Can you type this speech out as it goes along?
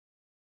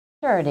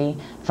Futurity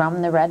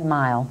from the Red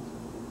Mile.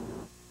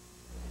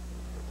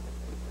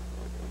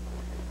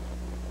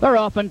 They're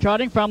off and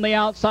trotting from the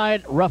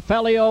outside.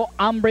 Rafaelio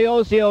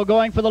Ambrosio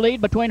going for the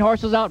lead between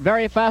horses out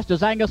very fast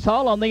as Angus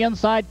Hall on the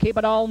inside. Keep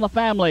it all in the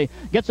family.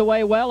 Gets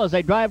away well as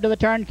they drive to the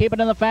turn. Keep it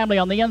in the family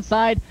on the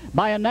inside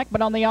by a neck,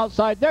 but on the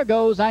outside there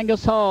goes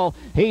Angus Hall.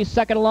 He's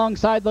second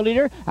alongside the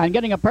leader and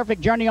getting a perfect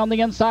journey on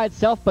the inside.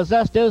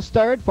 Self-Possessed is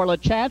third for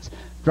Lachance.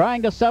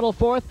 Trying to settle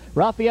fourth,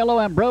 Rafaelio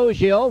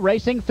Ambrosio.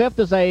 Racing fifth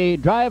as they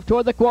drive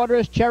toward the quarter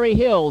is Cherry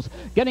Hills.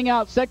 Getting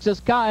out sixth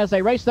as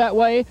they race that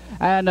way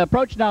and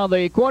approach now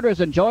the quarter is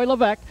Enjoy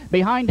Levesque.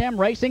 Behind him,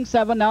 racing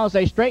seven now as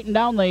they straighten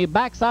down the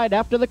backside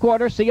after the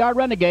quarter. CR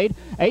Renegade.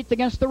 Eighth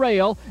against the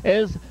rail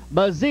is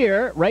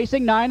Bazir.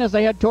 Racing nine as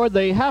they head toward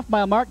the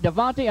half-mile mark.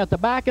 Devante at the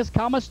back is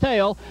Comet's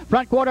Tail.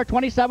 Front quarter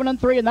 27 and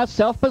 3, and that's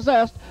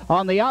Self-Possessed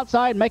on the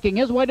outside making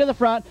his way to the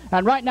front.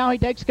 And right now he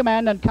takes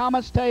command, and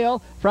Comet's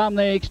Tail from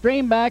the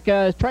extreme back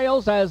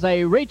trails as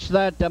they reach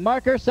that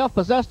marker.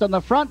 Self-Possessed on the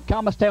front,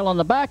 Comet's Tail on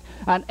the back,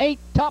 and 8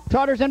 top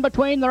trotters in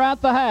between. They're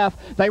at the half.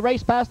 They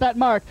race past that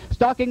mark.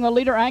 Stalking the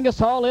leader, Angus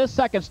Hall is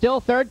second. Still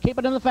third. Keep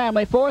it in the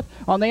family. Fourth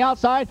on the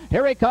outside.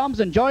 Here he comes.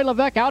 Enjoy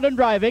Levesque out and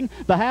driving.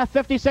 The half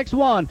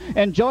 56-1.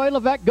 Enjoy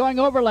Levesque going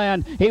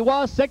overland. He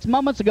was 6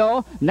 moments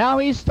ago. Now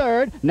he's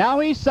third. Now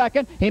he's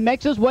second. He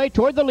makes his way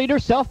toward the leader,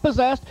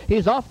 Self-Possessed.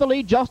 He's off the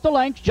lead just a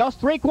length,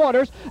 just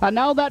 3/4. And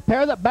now that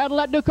pair that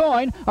battle at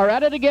DuQuoin are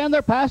at it again.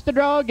 They're past the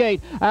draw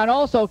gate. And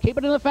also Keep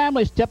It in the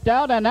Family's tipped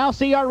out. And now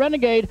CR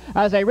Renegade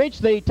as they reach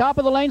the top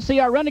of the lane.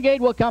 CR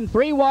Renegade will come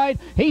 3 wide.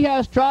 He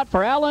has trot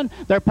for Allen.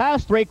 They're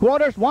past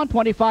 3/4.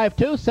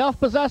 125-2.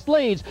 Self-Possessed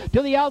leads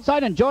to the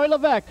outside. Enjoy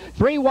Levesque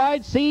 3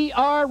 wide.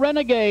 CR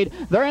Renegade.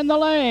 They're in the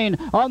lane.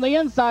 On the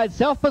inside,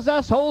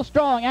 Self-Possessed holds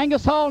strong.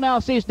 Angus Hall now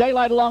sees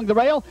daylight along the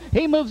rail.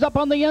 He moves up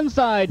on the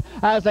inside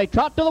as they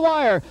trot to the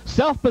wire.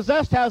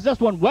 Self-Possessed has this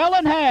one well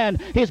in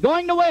hand. He's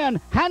going to win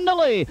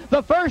handily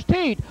the first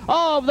heat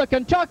of the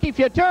Kentucky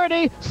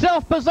Futurity.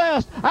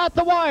 Self-Possessed at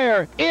the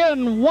wire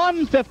in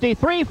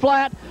 153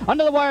 flat.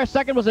 Under the wire,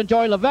 second was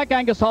Enjoy Levesque.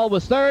 Angus Hall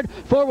was third.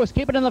 4 was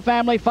Keep It in the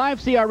Family.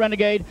 5 CR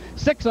Renegade.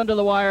 6 under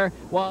the wire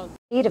was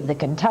Of the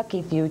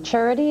Kentucky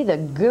Futurity, the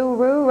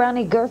guru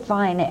Ronnie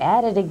Gerfine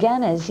at it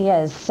again as he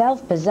has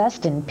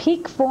Self-Possessed in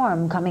peak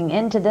form coming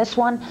into this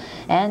one,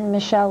 and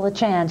Michelle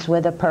Lachance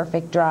with a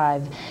perfect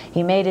drive.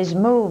 He made his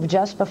move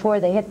just before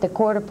they hit the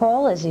quarter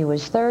pole as he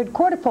was third.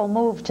 Quarter pole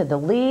moved to the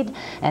lead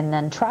and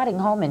then trotting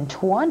home in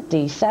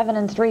 27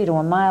 and 3 to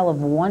a mile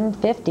of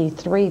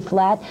 153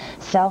 flat.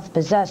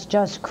 Self-Possessed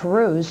just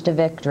cruised to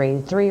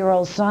victory.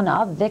 3-year-old son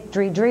of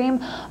Victory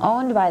Dream,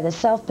 owned by the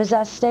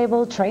Self-Possessed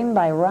stable, trained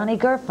by Ronnie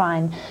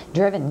Gerfine,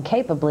 driven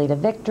capably to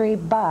victory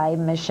by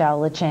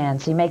Michelle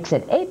Lachance. He makes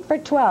it 8 for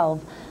 12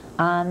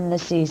 on the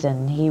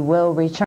season. He will return